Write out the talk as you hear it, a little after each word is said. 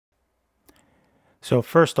So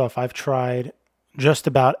first off, I've tried just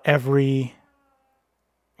about every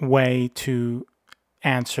way to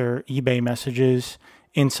answer eBay messages,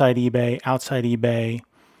 inside eBay, outside eBay,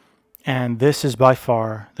 and this is by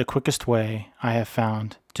far the quickest way I have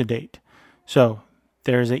found to date. So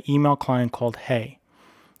there's an email client called Hey,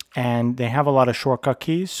 and they have a lot of shortcut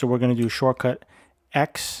keys. So we're going to do shortcut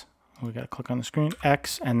X. We got to click on the screen,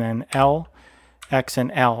 X, and then L, X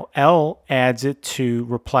and L. L adds it to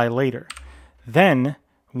reply later. Then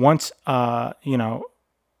once you know,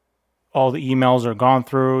 all the emails are gone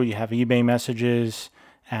through, you have eBay messages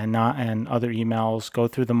and other emails, go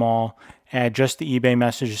through them all, add just the eBay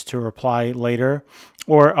messages to reply later,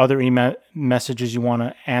 or other email messages you want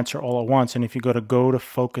to answer all at once. And if you go to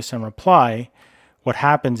focus and reply, what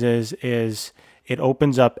happens is it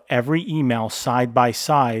opens up every email side by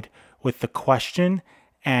side with the question,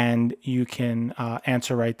 and you can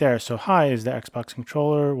answer right there. So, hi, is the Xbox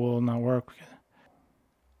controller will not work?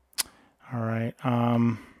 All right.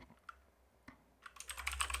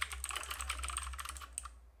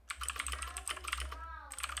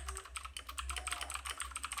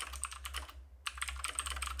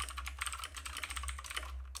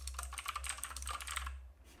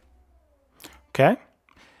 Okay.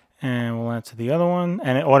 And we'll answer the other one,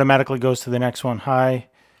 and it automatically goes to the next one. Hi.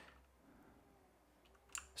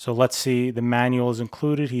 So let's see, the manual is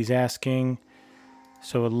included. He's asking.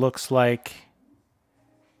 So it looks like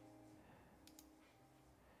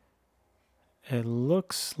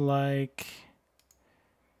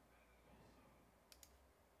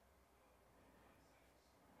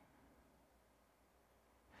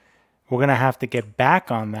we're going to have to get back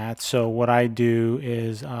on that. So what I do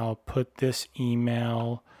is I'll put this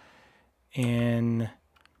email in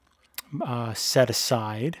set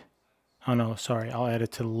aside. Oh no, sorry, I'll add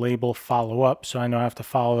it to label follow up. So I know I have to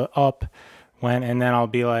follow it up when, and then I'll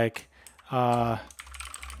be like,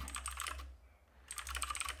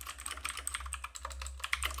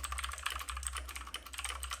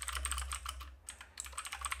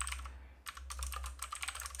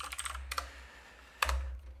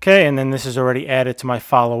 okay, and then this is already added to my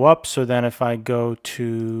follow-up. So then if I go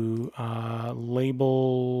to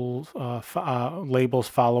labels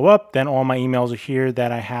follow-up, then all my emails are here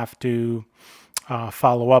that I have to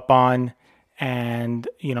follow up on. And,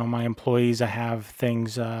 you know, my employees, I have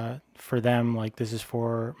things for them, like this is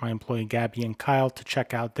for my employee Gabby and Kyle to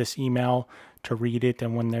check out this email, to read it,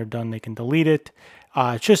 and when they're done, they can delete it.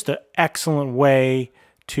 It's just an excellent way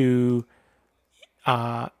to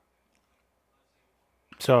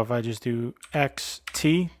so if I just do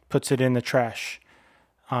XT, puts it in the trash.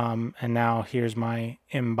 And now here's my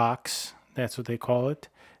inbox. That's what they call it.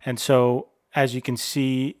 And so as you can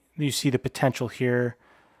see, you see the potential here.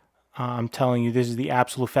 I'm telling you, this is the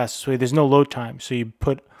absolute fastest way. There's no load time. So you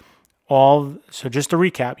put so just to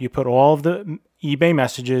recap, you put all of the eBay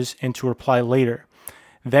messages into reply later.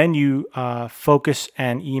 Then you focus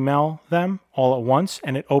and email them all at once,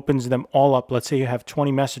 and it opens them all up. Let's say you have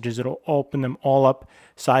 20 messages. It'll open them all up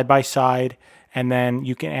side by side, and then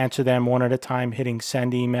you can answer them one at a time, hitting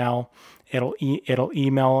send email. It'll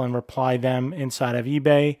email and reply them inside of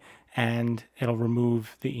eBay, and it'll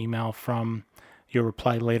remove the email from your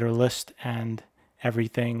reply later list, and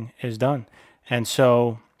everything is done. And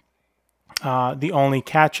so the only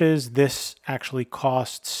catch is this actually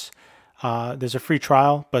costs, there's a free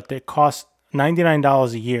trial, but it costs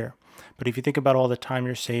 $99 a year. But if you think about all the time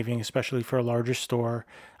you're saving, especially for a larger store,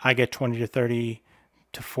 I get 20 to 30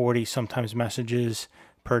 to 40 sometimes messages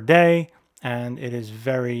per day, and it is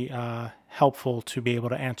very helpful to be able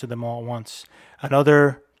to answer them all at once.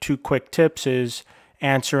 Another 2 quick tips is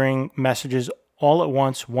answering messages all at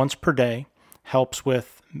once per day helps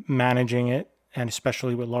with managing it, and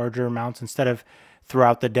especially with larger amounts instead of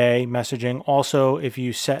throughout the day messaging. Also, if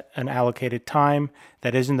you set an allocated time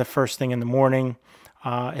that isn't the first thing in the morning,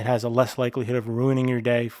 it has a less likelihood of ruining your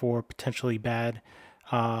day for potentially bad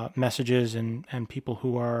messages and people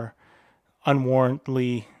who are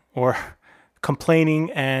unwarrantedly or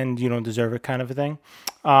complaining and you don't deserve it, kind of a thing.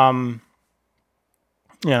 You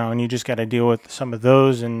know, and you just got to deal with some of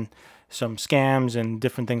those and some scams and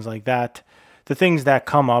different things like that. The things that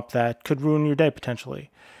come up that could ruin your day potentially.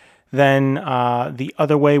 Then the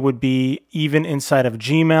other way would be even inside of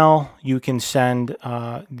Gmail, you can send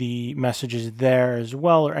the messages there as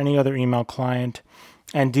well, or any other email client,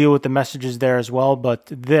 and deal with the messages there as well. But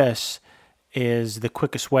this is the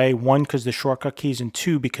quickest way. 1, because the shortcut keys, and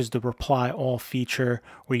 2, because the reply all feature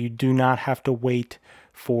where you do not have to wait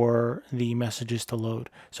for the messages to load.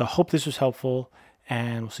 So I hope this was helpful,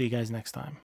 and we'll see you guys next time.